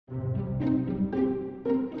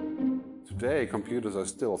Today, computers are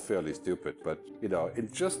still fairly stupid, but in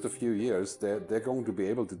just a few years, they're going to be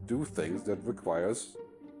able to do things that requires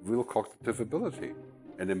real cognitive ability.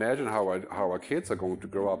 And imagine how our kids are going to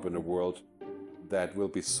grow up in a world that will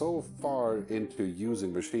be so far into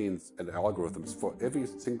using machines and algorithms for every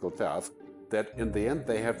single task that in the end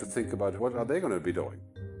they have to think about what are they going to be doing.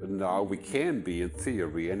 And now we can be, in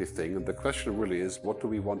theory, anything, and the question really is, what do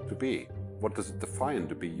we want to be? What does it define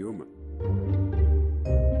to be human?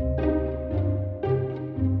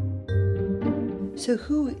 So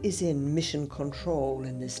who is in mission control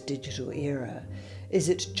in this digital era? Is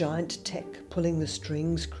it giant tech pulling the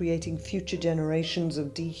strings, creating future generations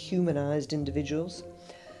of dehumanized individuals?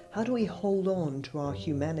 How do we hold on to our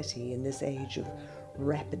humanity in this age of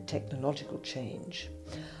rapid technological change?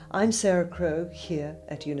 I'm Sarah Crowe, here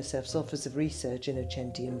at UNICEF's Office of Research in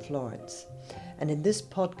Innocenti in Florence. And in this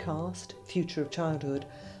podcast, Future of Childhood,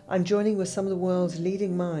 I'm joining with some of the world's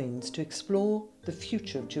leading minds to explore the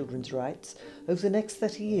future of children's rights over the next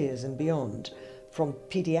 30 years and beyond, from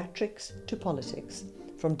pediatrics to politics,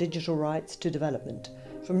 from digital rights to development,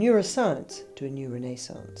 from neuroscience to a new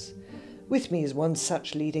renaissance. With me is one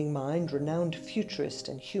such leading mind, renowned futurist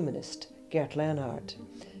and humanist, Gerd Leonhard.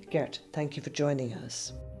 Gerd, thank you for joining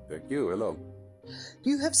us. Thank you. Hello.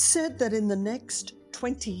 You have said that in the next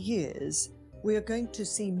 20 years, we are going to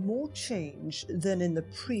see more change than in the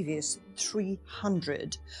previous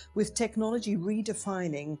 300, with technology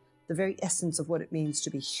redefining the very essence of what it means to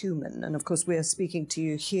be human. And of course, we are speaking to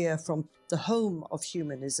you here from the home of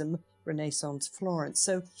humanism, Renaissance Florence.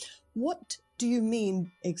 So what do you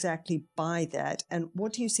mean exactly by that? And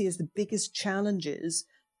what do you see as the biggest challenges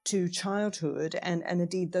to childhood and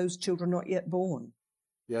indeed those children not yet born?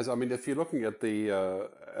 Yes, I mean, if you're looking at the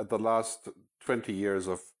last 20 years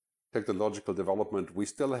of technological development, we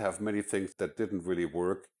still have many things that didn't really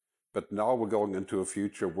work. But now we're going into a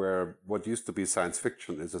future where what used to be science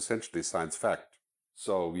fiction is essentially science fact.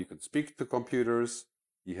 So you can speak to computers.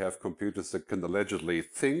 You have computers that can allegedly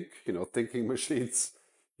think, thinking machines.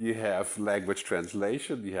 You have language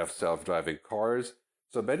translation. You have self-driving cars.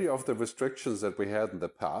 So many of the restrictions that we had in the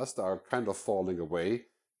past are kind of falling away.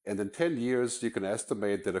 And in 10 years, you can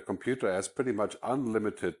estimate that a computer has pretty much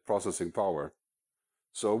unlimited processing power.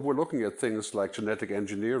 So we're looking at things like genetic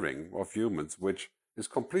engineering of humans, which is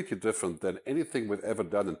completely different than anything we've ever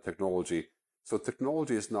done in technology. So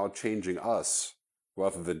technology is now changing us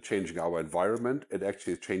rather than changing our environment. It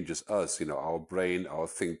actually changes us, our brain, our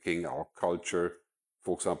thinking, our culture,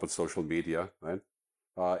 for example, social media, right?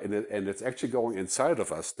 And it's actually going inside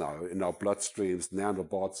of us now, in our bloodstreams,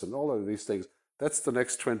 nanobots, and all of these things. That's the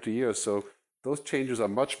next 20 years. So those changes are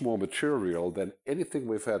much more material than anything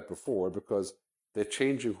we've had before, because they're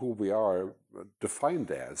changing who we are defined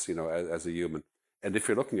as a human. And if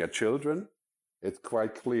you're looking at children, it's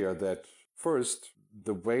quite clear that first,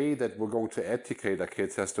 the way that we're going to educate our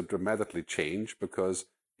kids has to dramatically change, because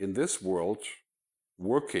in this world,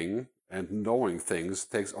 working and knowing things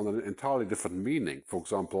takes on an entirely different meaning. For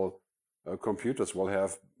example, computers will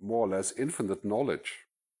have more or less infinite knowledge.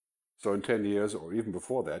 So in 10 years or even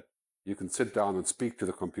before that, you can sit down and speak to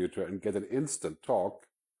the computer and get an instant talk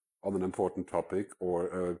on an important topic or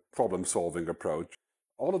a problem-solving approach.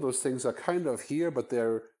 All of those things are kind of here, but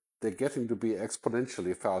they're getting to be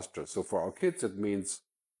exponentially faster. So for our kids, it means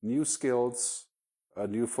new skills, a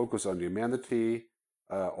new focus on humanity,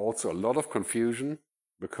 also a lot of confusion,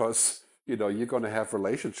 because you're going to have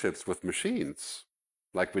relationships with machines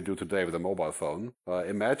like we do today with a mobile phone.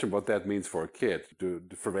 Imagine what that means for a kid to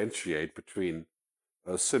differentiate between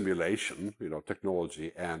a simulation,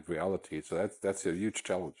 technology, and reality. So that's a huge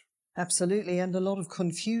challenge. Absolutely, and a lot of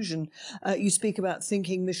confusion. You speak about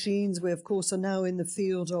thinking machines. We, of course, are now in the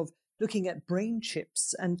field of looking at brain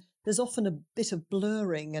chips, and there's often a bit of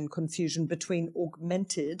blurring and confusion between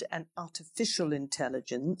augmented and artificial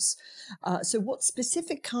intelligence. So what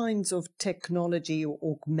specific kinds of technology or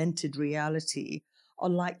augmented reality are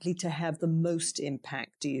likely to have the most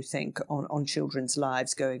impact, do you think, on children's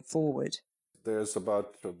lives going forward? There's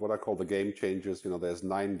about what I call the game changers. There's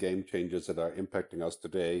 9 game changers that are impacting us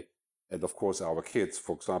today. And of course, our kids,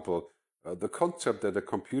 for example, the concept that a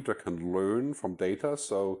computer can learn from data,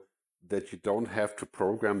 so that you don't have to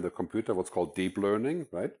program the computer, what's called deep learning,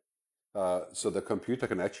 right? So the computer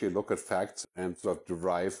can actually look at facts and sort of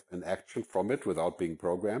derive an action from it without being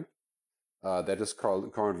programmed. That is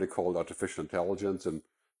currently called artificial intelligence. And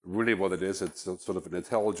really what it is, it's sort of an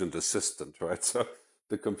intelligent assistant, right? So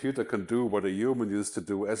the computer can do what a human used to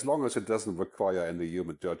do, as long as it doesn't require any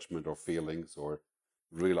human judgment or feelings or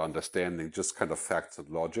real understanding, just kind of facts and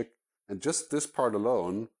logic. And just this part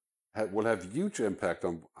alone will have huge impact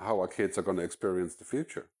on how our kids are going to experience the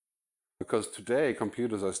future. Because today,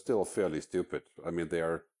 computers are still fairly stupid. I mean, they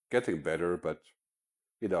are getting better, but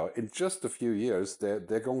in just a few years,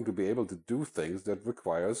 they're going to be able to do things that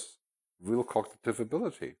requires real cognitive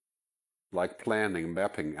ability, like planning,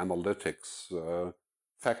 mapping, analytics,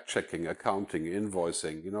 fact-checking, accounting,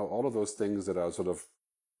 invoicing, all of those things that are sort of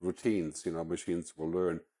routines, machines will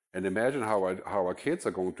learn. And imagine how our kids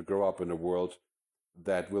are going to grow up in a world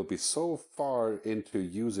that will be so far into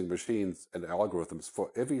using machines and algorithms for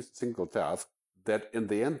every single task that in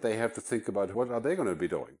the end they have to think about what are they going to be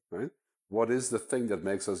doing, right? What is the thing that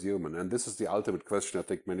makes us human? And this is the ultimate question I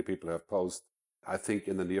think many people have posed. I think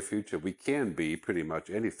in the near future we can be pretty much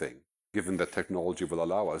anything, given that technology will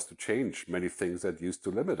allow us to change many things that used to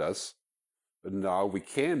limit us. But now we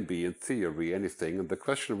can be, in theory, anything. And the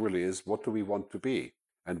question really is, what do we want to be?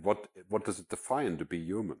 And what does it define to be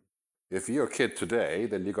human? If you're a kid today,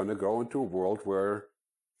 then you're going to go into a world where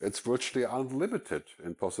it's virtually unlimited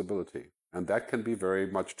in possibility. And that can be very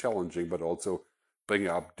much challenging, but also bring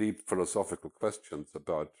up deep philosophical questions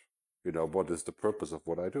about, what is the purpose of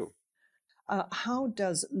what I do? How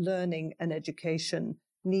does learning and education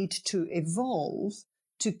need to evolve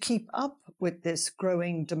to keep up with this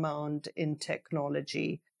growing demand in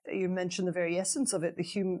technology? You mentioned the very essence of it,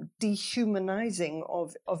 the dehumanizing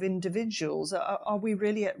of individuals. Are we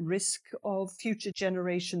really at risk of future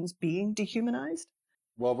generations being dehumanized?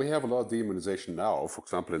 Well, we have a lot of dehumanization now, for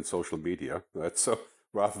example, in social media. Right? So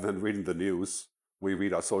rather than reading the news, we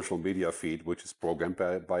read our social media feed, which is programmed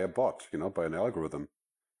by a bot, by an algorithm.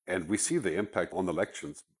 And we see the impact on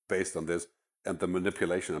elections based on this and the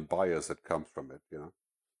manipulation and bias that comes from it,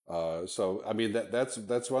 So, I mean,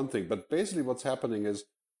 that's one thing. But basically what's happening is,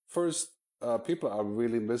 first, people are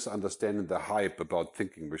really misunderstanding the hype about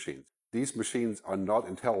thinking machines. These machines are not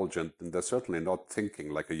intelligent, and they're certainly not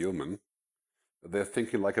thinking like a human. They're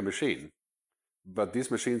thinking like a machine. But these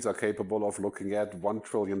machines are capable of looking at 1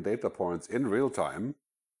 trillion data points in real time,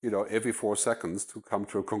 every 4 seconds to come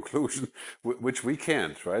to a conclusion, which we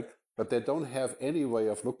can't, right? But they don't have any way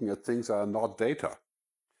of looking at things that are not data.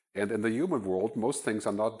 And in the human world, most things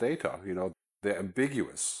are not data. They're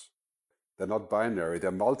ambiguous. They're not binary.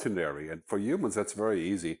 They're multinary. And for humans, that's very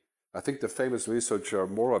easy. I think the famous researcher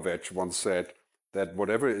Moravec once said that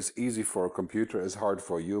whatever is easy for a computer is hard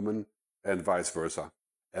for a human, and vice versa.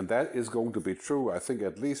 And that is going to be true, I think,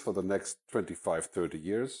 at least for the next 25, 30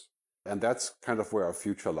 years. And that's kind of where our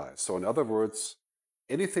future lies. So in other words,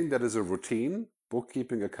 anything that is a routine,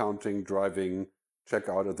 bookkeeping, accounting, driving,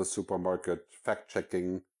 checkout at the supermarket,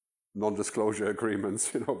 fact-checking, non-disclosure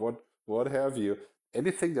agreements, what have you,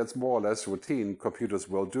 anything that's more or less routine, computers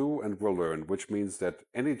will do and will learn, which means that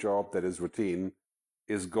any job that is routine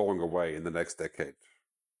is going away in the next decade.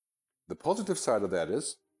 The positive side of that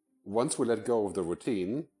is, once we let go of the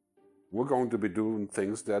routine, we're going to be doing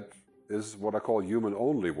things that is what I call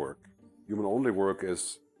human-only work. Human-only work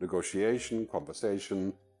is negotiation,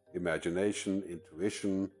 conversation, imagination,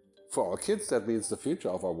 intuition. For our kids, that means the future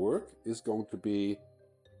of our work is going to be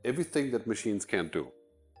everything that machines can't do.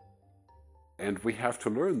 And we have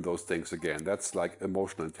to learn those things again. That's like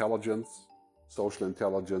emotional intelligence, social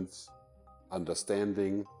intelligence,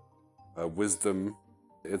 understanding, wisdom.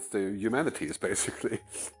 It's the humanities, basically.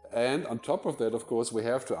 And on top of that, of course, we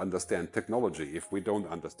have to understand technology. If we don't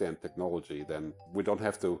understand technology, then we don't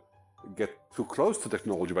have to get too close to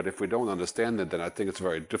technology. But if we don't understand it, then I think it's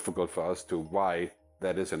very difficult for us to why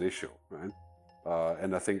that is an issue, right?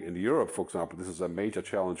 And I think in Europe, for example, this is a major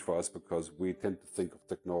challenge for us because we tend to think of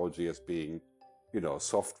technology as being,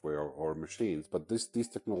 software or machines. But these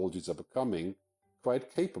technologies are becoming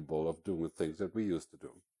quite capable of doing things that we used to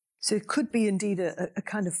do. So it could be indeed a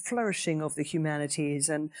kind of flourishing of the humanities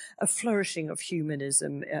and a flourishing of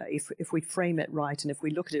humanism if we frame it right and if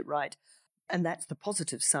we look at it right. And that's the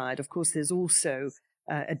positive side. Of course, there's also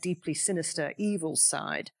a deeply sinister evil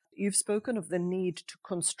side. You've spoken of the need to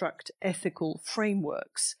construct ethical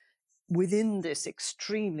frameworks within this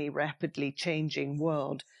extremely rapidly changing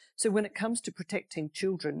world. So when it comes to protecting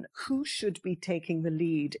children, who should be taking the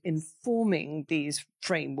lead in forming these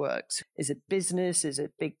frameworks? Is it business? Is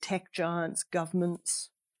it big tech giants, governments?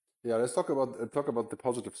 Yeah, let's talk about the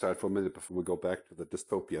positive side for a minute before we go back to the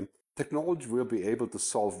dystopian. Technology will be able to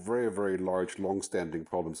solve very, very large, long-standing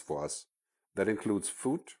problems for us. That includes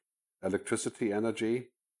food, electricity, energy,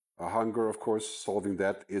 hunger, of course. Solving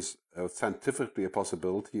that is scientifically a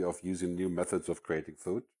possibility of using new methods of creating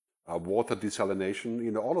food. Water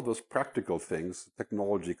desalination, all of those practical things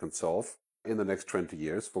technology can solve in the next 20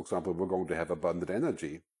 years. For example, we're going to have abundant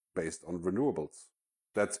energy based on renewables.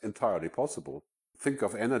 That's entirely possible. think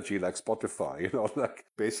of energy like Spotify, like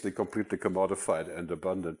basically completely commodified and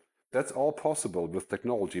abundant. That's all possible with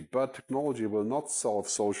technology, but technology will not solve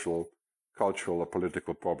social, cultural, or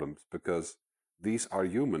political problems because these are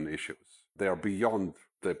human issues. They are beyond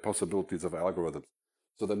the possibilities of algorithms.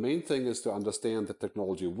 So the main thing is to understand that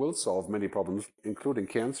technology will solve many problems, including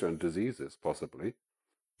cancer and diseases, possibly.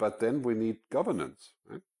 But then we need governance.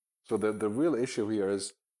 Right? So the real issue here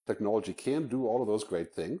is technology can do all of those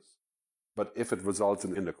great things, but if it results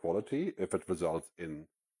in inequality, if it results in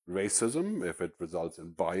racism, if it results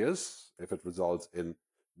in bias, if it results in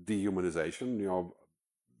dehumanization,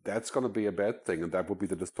 that's going to be a bad thing, and that would be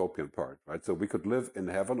the dystopian part, right? So we could live in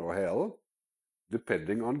heaven or hell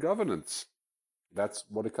depending on governance. That's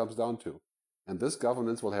what it comes down to. And this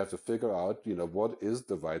governance will have to figure out, what is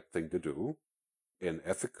the right thing to do in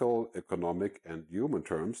ethical, economic, and human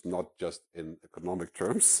terms, not just in economic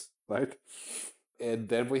terms, right? And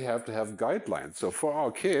then we have to have guidelines. So for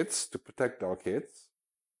our kids, to protect our kids,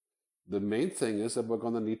 the main thing is that we're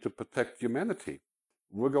going to need to protect humanity.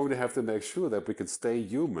 We're going to have to make sure that we can stay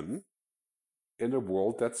human in a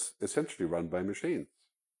world that's essentially run by machines.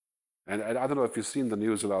 And I don't know if you've seen the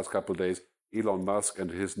news the last couple of days, Elon Musk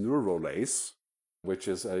and his neurolace, which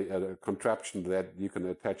is a contraption that you can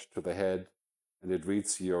attach to the head, and it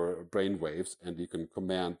reads your brain waves, and you can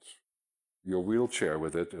command your wheelchair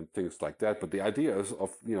with it and things like that. But the idea is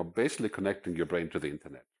of basically connecting your brain to the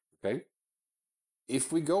internet. Okay,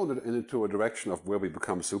 if we go into a direction of where we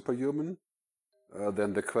become superhuman,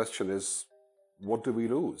 then the question is, what do we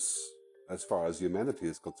lose as far as humanity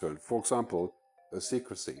is concerned? For example,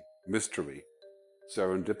 secrecy, mystery,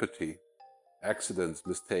 serendipity, accidents,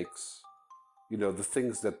 mistakes, the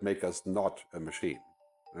things that make us not a machine,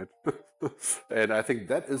 right? And I think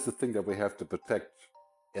that is the thing that we have to protect.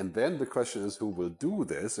 And then the question is, who will do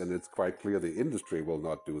this? And it's quite clear the industry will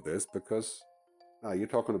not do this because you're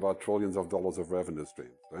talking about trillions of dollars of revenue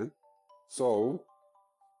streams, right? So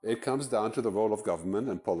it comes down to the role of government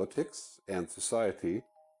and politics and society,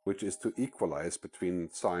 which is to equalize between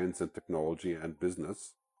science and technology and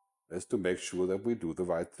business, is to make sure that we do the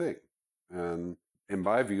right thing. And in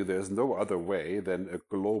my view, there's no other way than a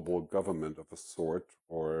global government of a sort,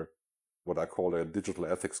 or what I call a digital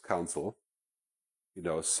ethics council,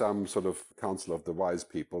 some sort of council of the wise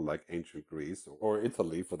people like ancient Greece or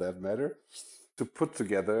Italy for that matter, to put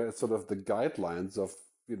together sort of the guidelines of,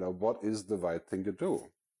 what is the right thing to do.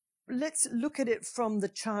 Let's look at it from the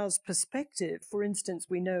child's perspective. For instance,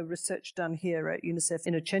 we know research done here at UNICEF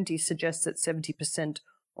Innocenti suggests that 70%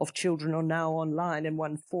 of children are now online in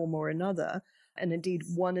one form or another. And indeed,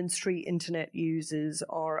 1 in 3 internet users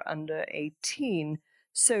are under 18.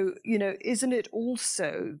 So, isn't it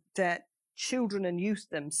also that children and youth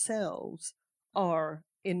themselves are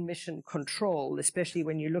in mission control, especially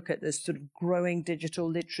when you look at this sort of growing digital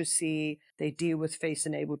literacy? They deal with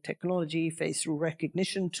face-enabled technology, face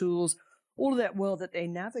recognition tools, all of that world that they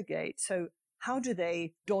navigate. So how do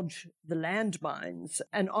they dodge the landmines?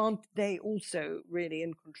 And aren't they also really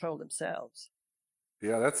in control themselves?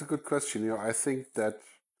 Yeah, that's a good question. I think that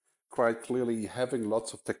quite clearly having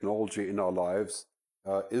lots of technology in our lives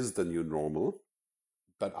is the new normal.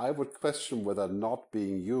 But I would question whether not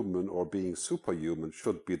being human or being superhuman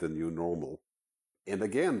should be the new normal. And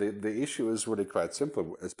again, the issue is really quite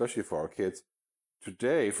simple, especially for our kids.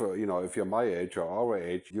 Today, if you're my age or our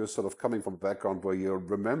age, you're sort of coming from a background where you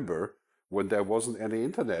remember when there wasn't any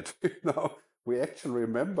internet. We actually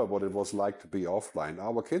remember what it was like to be offline.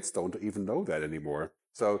 Our kids don't even know that anymore.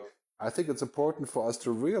 So I think it's important for us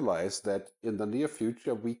to realize that in the near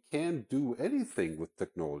future, we can do anything with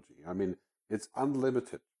technology. I mean, it's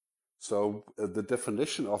unlimited. So the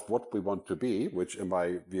definition of what we want to be, which in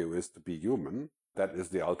my view is to be human, that is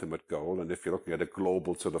the ultimate goal. And if you're looking at a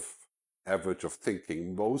global sort of average of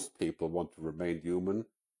thinking, most people want to remain human,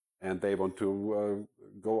 and they want to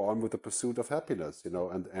go on with the pursuit of happiness,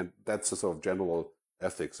 and that's the sort of general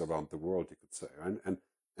ethics around the world, you could say.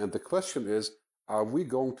 And the question is, are we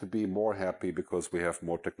going to be more happy because we have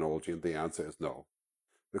more technology? And the answer is no.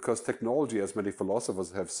 Because technology, as many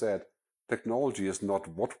philosophers have said, technology is not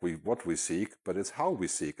what we seek, but it's how we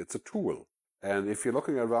seek. It's a tool. And if you're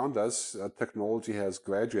looking around us, technology has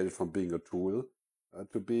graduated from being a tool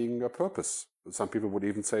to being a purpose. Some people would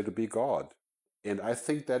even say to be God. And I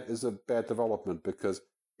think that is a bad development because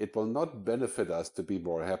it will not benefit us to be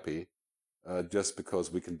more happy just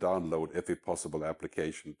because we can download every possible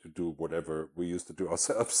application to do whatever we used to do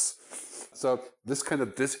ourselves. So this kind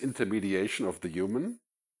of disintermediation of the human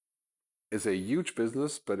is a huge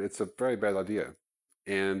business, but it's a very bad idea.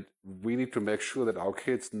 And we need to make sure that our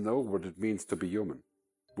kids know what it means to be human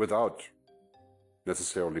without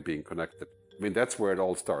necessarily being connected. I mean, that's where it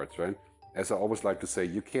all starts, right? As I always like to say,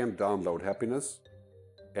 you can't download happiness,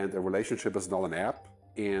 and a relationship is not an app.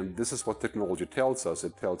 And this is what technology tells us.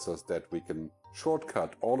 It tells us that we can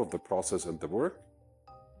shortcut all of the process and the work,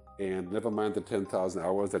 and never mind the 10,000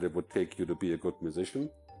 hours that it would take you to be a good musician.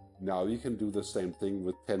 Now you can do the same thing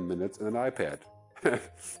with 10 minutes and an iPad.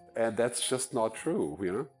 And that's just not true,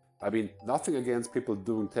 you know? I mean, nothing against people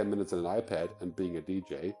doing 10 minutes on an iPad and being a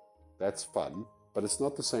DJ. That's fun, but it's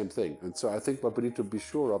not the same thing. And so I think what we need to be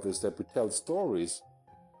sure of is that we tell stories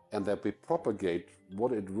and that we propagate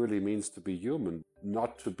what it really means to be human,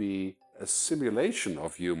 not to be a simulation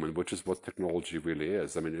of human, which is what technology really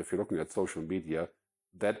is. I mean, if you're looking at social media,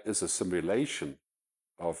 that is a simulation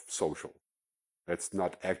of social. It's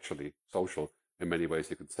not actually social. In many ways,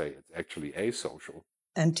 you could say it's actually asocial.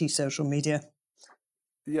 Anti-social media.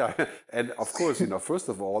 Yeah, and of course, first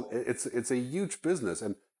of all, it's a huge business.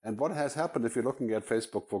 And what has happened, if you're looking at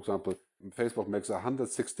Facebook, for example, Facebook makes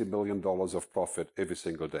 $160 million of profit every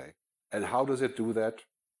single day. And how does it do that?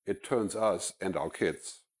 It turns us and our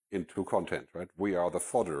kids into content, right? We are the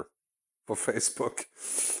fodder for Facebook.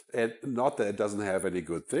 And not that it doesn't have any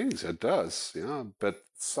good things, it does, yeah. But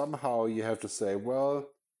somehow you have to say, well,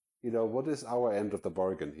 what is our end of the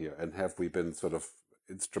bargain here? And have we been sort of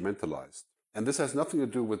instrumentalized? And this has nothing to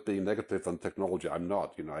do with being negative on technology. I'm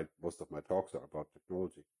not, most of my talks are about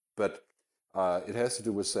technology. But it has to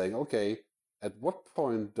do with saying, okay, at what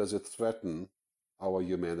point does it threaten our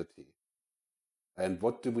humanity? And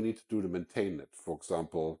what do we need to do to maintain it? For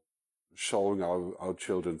example, showing our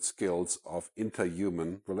children skills of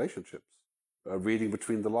interhuman relationships, reading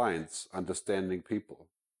between the lines, understanding people.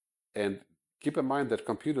 And keep in mind that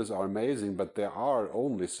computers are amazing, but they are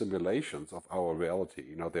only simulations of our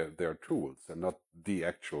reality. They're tools and not the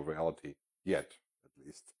actual reality yet, at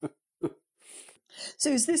least. So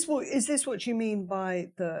is this what you mean by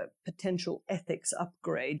the potential ethics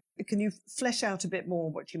upgrade? Can you flesh out a bit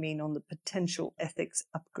more what you mean on the potential ethics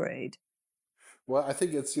upgrade? Well, I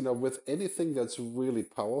think it's, with anything that's really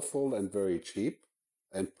powerful and very cheap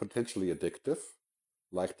and potentially addictive,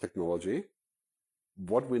 like technology,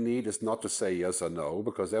 what we need is not to say yes or no,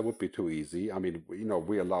 because that would be too easy. I mean,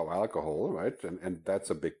 we allow alcohol, right? And that's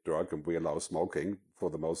a big drug, and we allow smoking for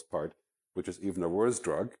the most part, which is even a worse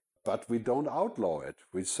drug. But we don't outlaw it.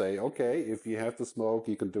 We say, okay, if you have to smoke,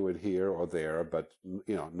 you can do it here or there, but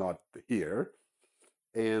not here.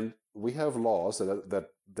 And we have laws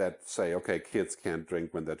that say, okay, kids can't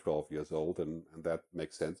drink when they're 12 years old, and that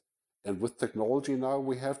makes sense. And with technology now,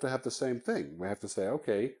 we have to have the same thing. We have to say,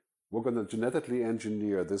 okay, we're going to genetically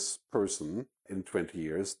engineer this person in 20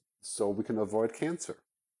 years so we can avoid cancer.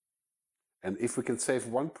 And if we can save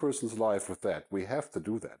one person's life with that, we have to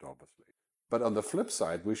do that, obviously. But on the flip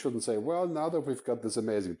side, we shouldn't say, well, now that we've got this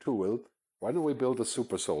amazing tool, why don't we build a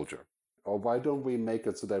super soldier? Or why don't we make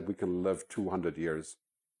it so that we can live 200 years,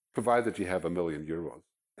 provided you have €1 million?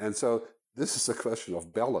 And so this is a question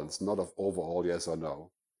of balance, not of overall yes or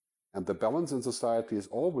no. And the balance in society is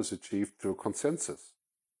always achieved through consensus,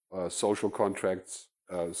 social contracts,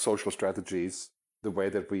 social strategies, the way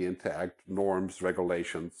that we interact, norms,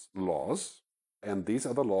 regulations, laws. And these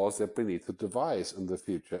are the laws that we need to devise in the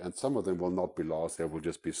future. And some of them will not be laws, they will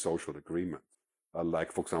just be social agreements.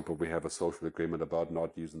 Like, for example, we have a social agreement about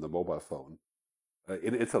not using the mobile phone.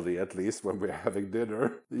 In Italy, at least, when we're having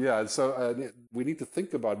dinner. Yeah, so we need to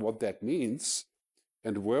think about what that means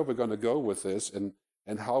and where we're going to go with this and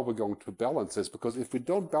how we're going to balance this. Because if we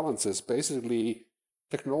don't balance this, basically,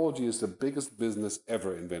 technology is the biggest business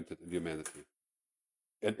ever invented in humanity.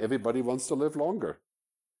 And everybody wants to live longer.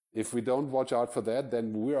 If we don't watch out for that,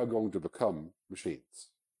 then we are going to become machines.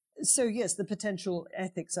 So yes, the potential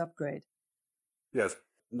ethics upgrade. Yes.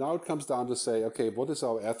 Now it comes down to say, okay, what is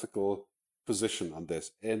our ethical position on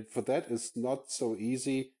this? And for that, it's not so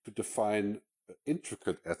easy to define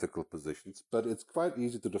intricate ethical positions, but it's quite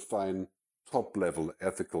easy to define top-level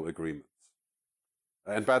ethical agreements.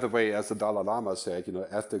 And by the way, as the Dalai Lama said,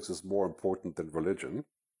 ethics is more important than religion.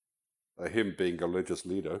 Him being a religious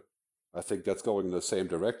leader, I think that's going in the same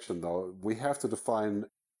direction now. We have to define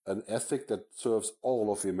an ethic that serves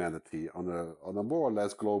all of humanity on a more or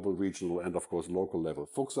less global, regional, and of course local level.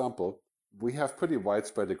 For example, we have pretty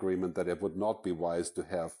widespread agreement that it would not be wise to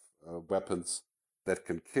have weapons that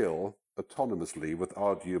can kill autonomously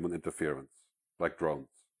without human interference, like drones.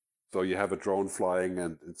 So you have a drone flying,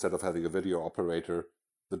 and instead of having a video operator,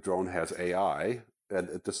 the drone has AI, and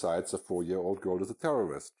it decides a 4-year-old girl is a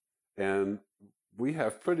terrorist. And we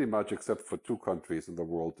have pretty much, except for 2 countries in the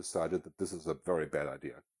world, decided that this is a very bad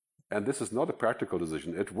idea. And this is not a practical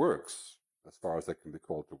decision. It works. as far as that can be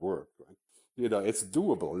called to work, right? It's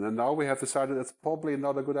doable. And then now we have decided it's probably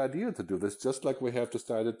not a good idea to do this, just like we have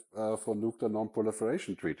decided for nuclear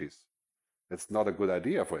non-proliferation treaties. It's not a good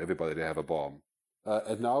idea for everybody to have a bomb.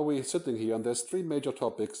 And now we're sitting here, and there's three major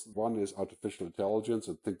topics. One is artificial intelligence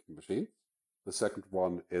and thinking machines. The second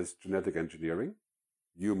one is genetic engineering,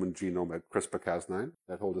 human genome at CRISPR-Cas9,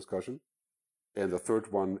 that whole discussion. And the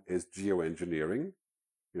third one is geoengineering,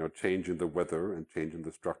 changing the weather and changing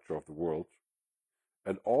the structure of the world.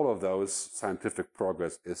 And all of those scientific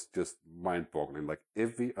progress is just mind-boggling, like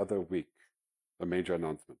every other week, a major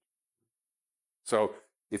announcement. So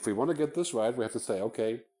if we want to get this right, we have to say,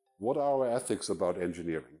 okay, what are our ethics about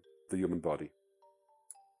engineering the human body?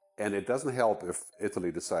 And it doesn't help if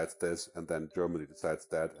Italy decides this, and then Germany decides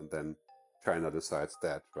that, and then China decides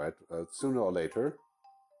that, right? Sooner or later,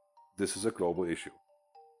 this is a global issue.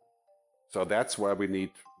 So that's why we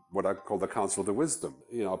need what I call the Council of the Wisdom.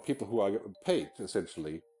 People who are paid,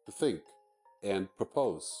 essentially, to think and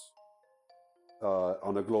propose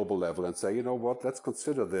on a global level and say, let's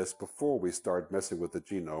consider this before we start messing with the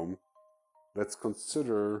genome. Let's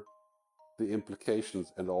consider the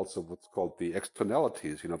implications and also what's called the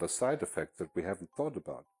externalities, the side effects that we haven't thought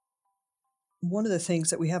about. One of the things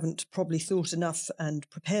that we haven't probably thought enough and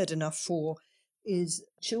prepared enough for is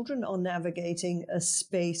children are navigating a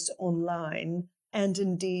space online and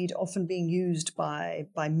indeed often being used by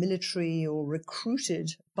military or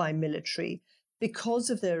recruited by military because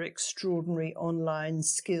of their extraordinary online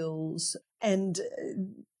skills and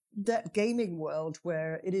that gaming world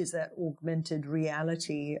where it is that augmented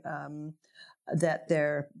reality that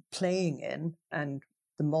they're playing in, and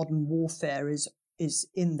the modern warfare is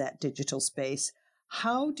in that digital space.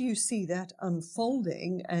 How do you see that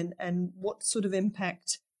unfolding, and what sort of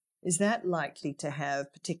impact is that likely to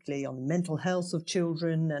have, particularly on the mental health of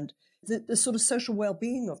children and the sort of social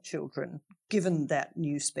well-being of children, given that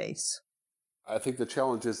new space? I think the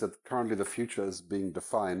challenge is that currently the future is being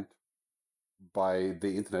defined by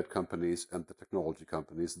the internet companies and the technology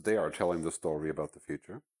companies. They are telling the story about the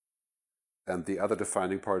future. And the other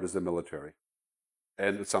defining part is the military.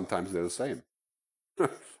 And sometimes they're the same,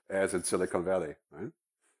 as in Silicon Valley, right?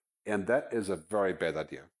 And that is a very bad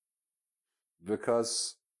idea,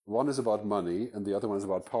 because one is about money and the other one is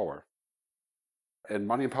about power. And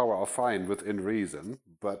money and power are fine within reason,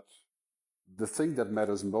 but the thing that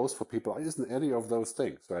matters most for people isn't any of those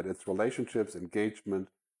things, right? It's relationships, engagement,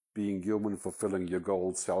 being human, fulfilling your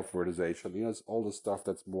goals, self-realization. It's all the stuff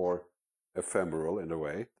that's more ephemeral in a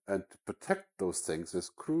way. And to protect those things is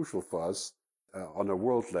crucial for us on a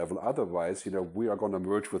world level. Otherwise, we are going to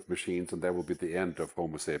merge with machines, and that will be the end of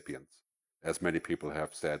Homo sapiens, as many people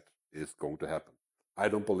have said is going to happen. I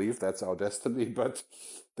don't believe that's our destiny, but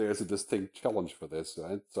there's a distinct challenge for this,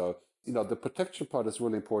 right? So, the protection part is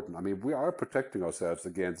really important. I mean, we are protecting ourselves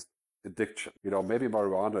against addiction. Maybe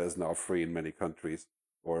marijuana is now free in many countries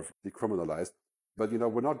or decriminalized, but,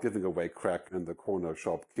 we're not giving away crack in the corner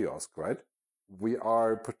shop kiosk, right? We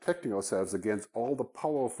are protecting ourselves against all the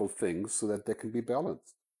powerful things so that they can be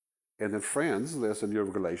balanced. And in France, there's a new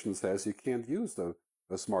regulation that says you can't use a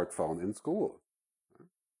smartphone in school.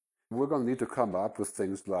 We're going to need to come up with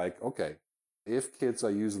things like, okay, if kids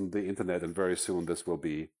are using the internet, and very soon this will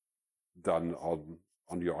be done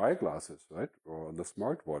on your eyeglasses, right? Or on the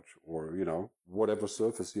smartwatch, or, whatever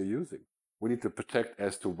surface you're using. We need to protect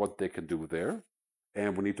as to what they can do there.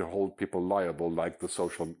 And we need to hold people liable, like the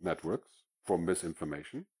social networks, for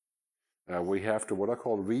misinformation. We have to, what I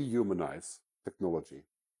call, rehumanize technology.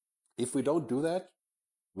 If we don't do that,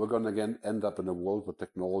 we're going to again end up in a world where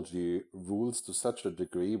technology rules to such a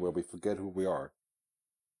degree where we forget who we are.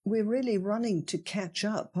 We're really running to catch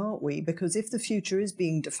up, aren't we? Because if the future is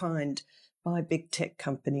being defined by big tech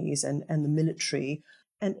companies and the military,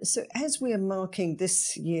 and so as we are marking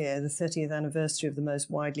this year, the 30th anniversary of the most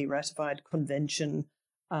widely ratified convention,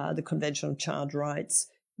 the Convention on Child Rights,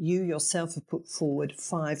 you yourself have put forward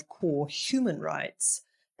 5 core human rights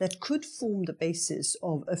that could form the basis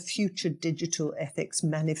of a future digital ethics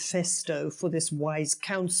manifesto for this wise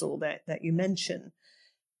council that you mentioned.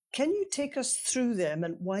 Can you take us through them,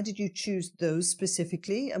 and why did you choose those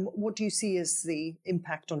specifically, and what do you see as the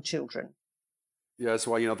impact on children? Yes,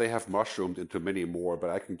 well, they have mushroomed into many more,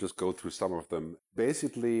 but I can just go through some of them.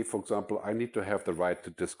 Basically, for example, I need to have the right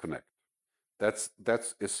to disconnect. That's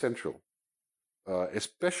essential,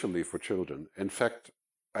 especially for children. In fact,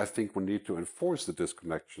 I think we need to enforce the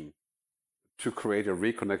disconnection to create a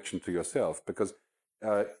reconnection to yourself. Because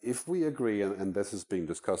if we agree, and this is being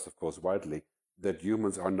discussed, of course, widely, that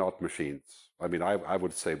humans are not machines. I mean, I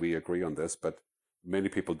would say we agree on this, but many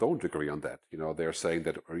people don't agree on that. They're saying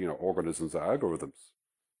that, organisms are algorithms.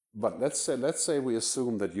 But let's say we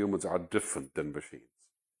assume that humans are different than machines.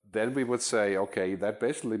 Then we would say, okay, that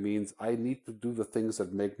basically means I need to do the things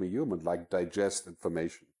that make me human, like digest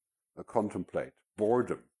information, contemplate,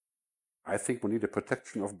 boredom. I think we need a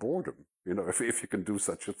protection of boredom, if you can do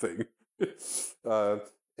such a thing. uh,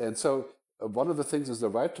 and so one of the things is the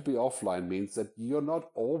right to be offline means that you're not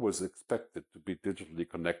always expected to be digitally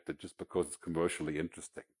connected just because it's commercially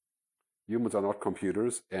interesting. Humans are not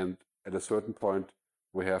computers, and at a certain point,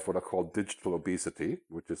 we have what are called digital obesity,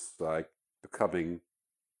 which is like becoming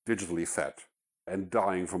digitally fat and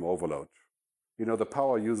dying from overload. The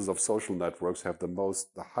power users of social networks have the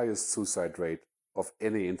highest suicide rate of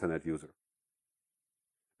any internet user.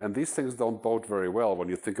 And these things don't bode very well when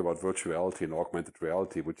you think about virtuality and augmented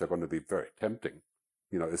reality, which are going to be very tempting,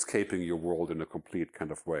 escaping your world in a complete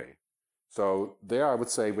kind of way. So there I would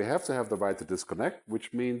say we have to have the right to disconnect,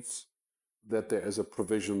 which means that there is a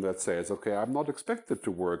provision that says, okay, I'm not expected to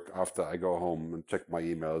work after I go home and check my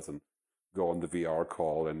emails and go on the VR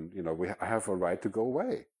call, and I have a right to go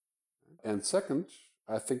away. And second,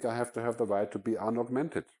 I think I have to have the right to be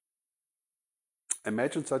unaugmented.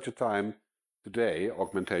 Imagine such a time today.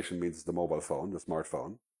 Augmentation means the mobile phone, the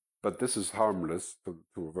smartphone, but this is harmless to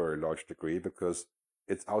a very large degree because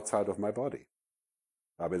it's outside of my body.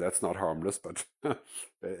 I mean, that's not harmless, but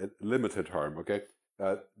limited harm, okay?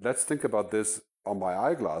 Let's think about this on my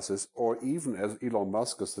eyeglasses, or even, as Elon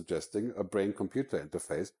Musk is suggesting, a brain-computer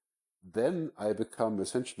interface. Then I become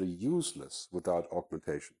essentially useless without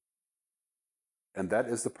augmentation. And that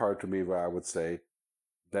is the part to me where I would say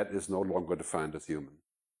that is no longer defined as human.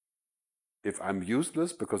 If I'm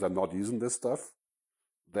useless because I'm not using this stuff,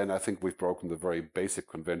 then I think we've broken the very basic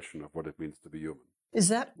convention of what it means to be human. Is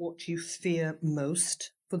that what you fear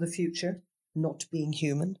most for the future, not being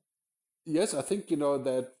human? Yes, I think,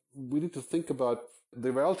 that we need to think about,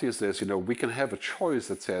 the reality is this, we can have a choice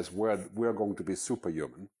that says we're going to be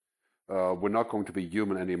superhuman. We're not going to be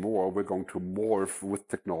human anymore. We're going to morph with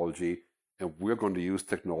technology, and we're going to use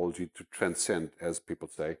technology to transcend, as people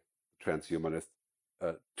say, transhumanists,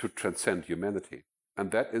 to transcend humanity.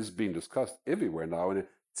 And that is being discussed everywhere now. And it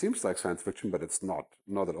seems like science fiction, but it's not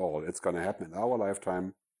at all. It's going to happen in our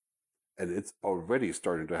lifetime, and it's already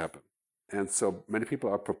starting to happen. And so many people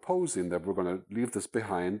are proposing that we're going to leave this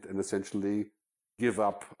behind and essentially give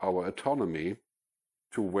up our autonomy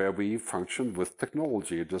to where we function with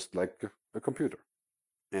technology, just like a computer.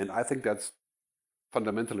 And I think that's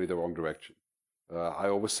fundamentally the wrong direction. I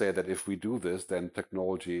always say that if we do this, then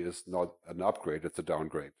technology is not an upgrade, it's a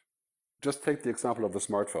downgrade. Just take the example of the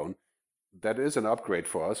smartphone. That is an upgrade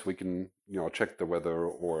for us. We can, check the weather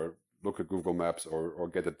or look at Google Maps or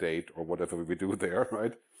get a date or whatever we do there,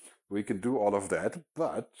 right? We can do all of that,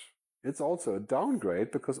 but it's also a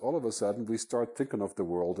downgrade because all of a sudden we start thinking of the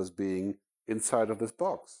world as being inside of this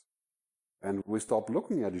box. And we stop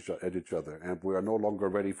looking at each other, and we are no longer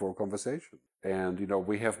ready for a conversation. And,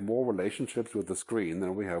 we have more relationships with the screen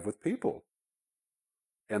than we have with people.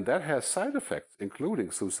 And that has side effects, including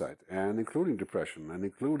suicide, and including depression, and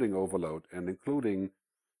including overload, and including,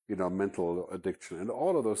 mental addiction, and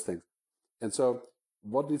all of those things. And so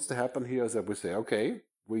what needs to happen here is that we say, okay,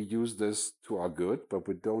 we use this to our good, but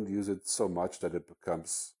we don't use it so much that it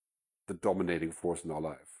becomes the dominating force in our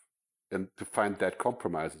life. And to find that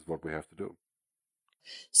compromise is what we have to do.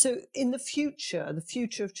 So in the future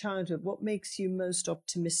of childhood, what makes you most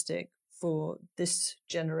optimistic for this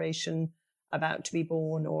generation about to be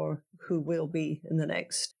born, or who will be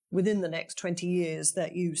within the next 20 years,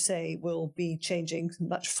 that you say will be changing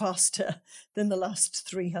much faster than the last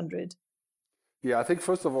 300? Yeah, I think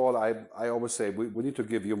first of all, I always say we need to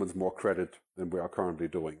give humans more credit than we are currently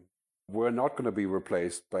doing. We're not going to be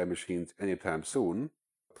replaced by machines anytime soon,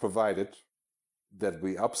 provided that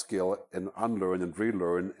we upskill and unlearn and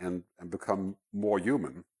relearn and become more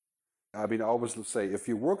human. I mean, I always say, if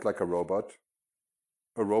you work like a robot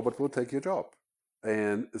will take your job.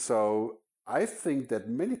 And so I think that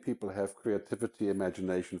many people have creativity,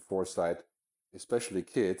 imagination, foresight, especially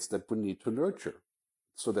kids, that we need to nurture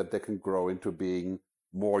so that they can grow into being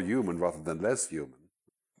more human rather than less human.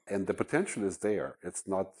 And the potential is there. It's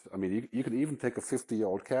not, I mean, you can even take a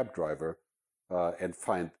 50-year-old cab driver and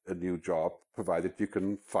find a new job, provided you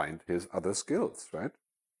can find his other skills, right?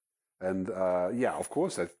 And yeah, of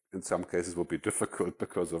course, that in some cases will be difficult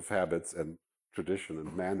because of habits and tradition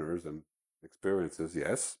and manners and experiences,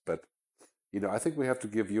 yes. But, I think we have to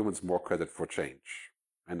give humans more credit for change.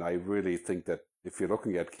 And I really think that if you're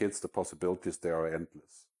looking at kids, the possibilities there are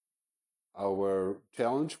endless. Our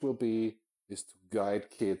challenge is to guide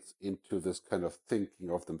kids into this kind of thinking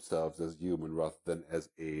of themselves as human rather than as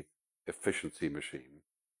a efficiency machine.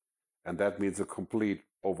 And that means a complete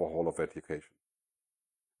overhaul of education.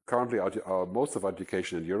 Currently, most of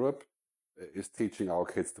education in Europe is teaching our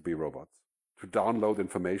kids to be robots, to download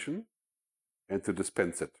information and to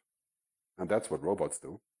dispense it. And that's what robots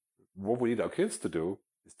do. What we need our kids to do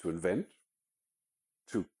is to invent,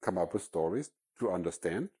 to come up with stories, to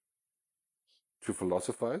understand, to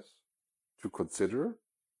philosophize, to consider,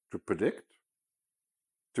 to predict,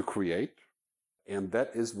 to create. And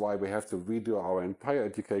that is why we have to redo our entire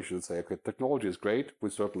education and say, okay, technology is great. We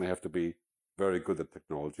certainly have to be very good at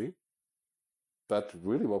technology. But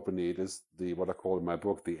really what we need is what I call in my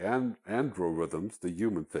book, the androrhythms, the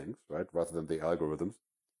human things, right? Rather than the algorithms.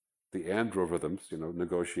 The androrhythms,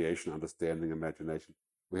 negotiation, understanding, imagination.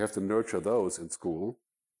 We have to nurture those in school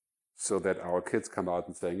so that our kids come out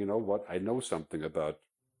and saying, you know what, I know something about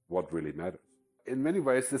what really matters. In many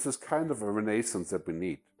ways, this is kind of a renaissance that we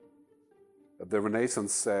need. The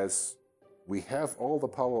Renaissance says we have all the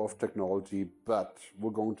power of technology, but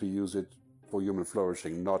we're going to use it for human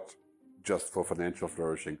flourishing, not just for financial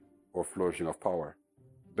flourishing or flourishing of power.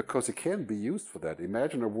 Because it can be used for that.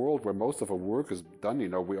 Imagine a world where most of our work is done,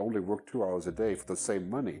 we only work 2 hours a day for the same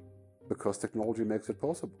money because technology makes it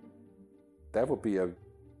possible. That would be a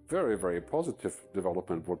very, very positive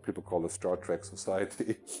development, what people call a Star Trek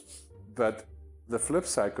society. But the flip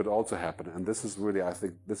side could also happen, and this is really, I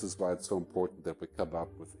think, this is why it's so important that we come up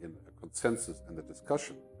with a consensus and a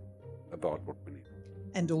discussion about what we need.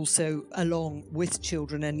 And also along with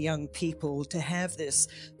children and young people to have this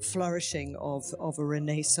flourishing of a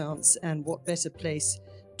renaissance, and what better place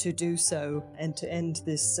to do so and to end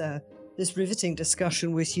this riveting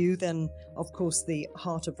discussion with you than, of course, the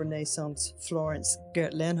Heart of Renaissance, Florence.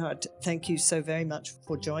 Gerd Leonhard, thank you so very much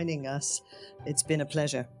for joining us. It's been a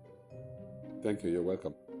pleasure. Thank you. You're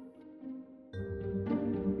welcome.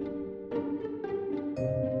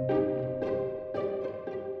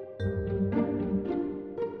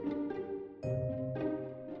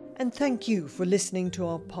 And thank you for listening to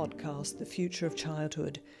our podcast, The Future of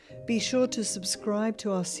Childhood. Be sure to subscribe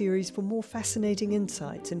to our series for more fascinating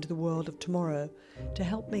insights into the world of tomorrow to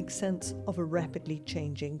help make sense of a rapidly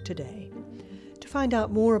changing today. To find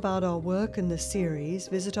out more about our work in this series,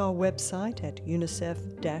 visit our website at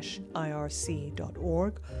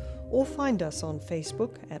unicef-irc.org or find us on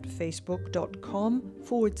Facebook at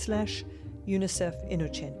facebook.com/UNICEF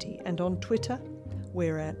Innocenti, and on Twitter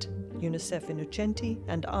we're at UNICEF Innocenti,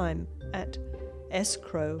 and I'm at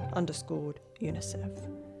scrow_UNICEF.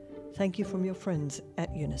 Thank you from your friends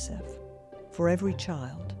at UNICEF. For every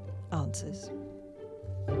child, answers.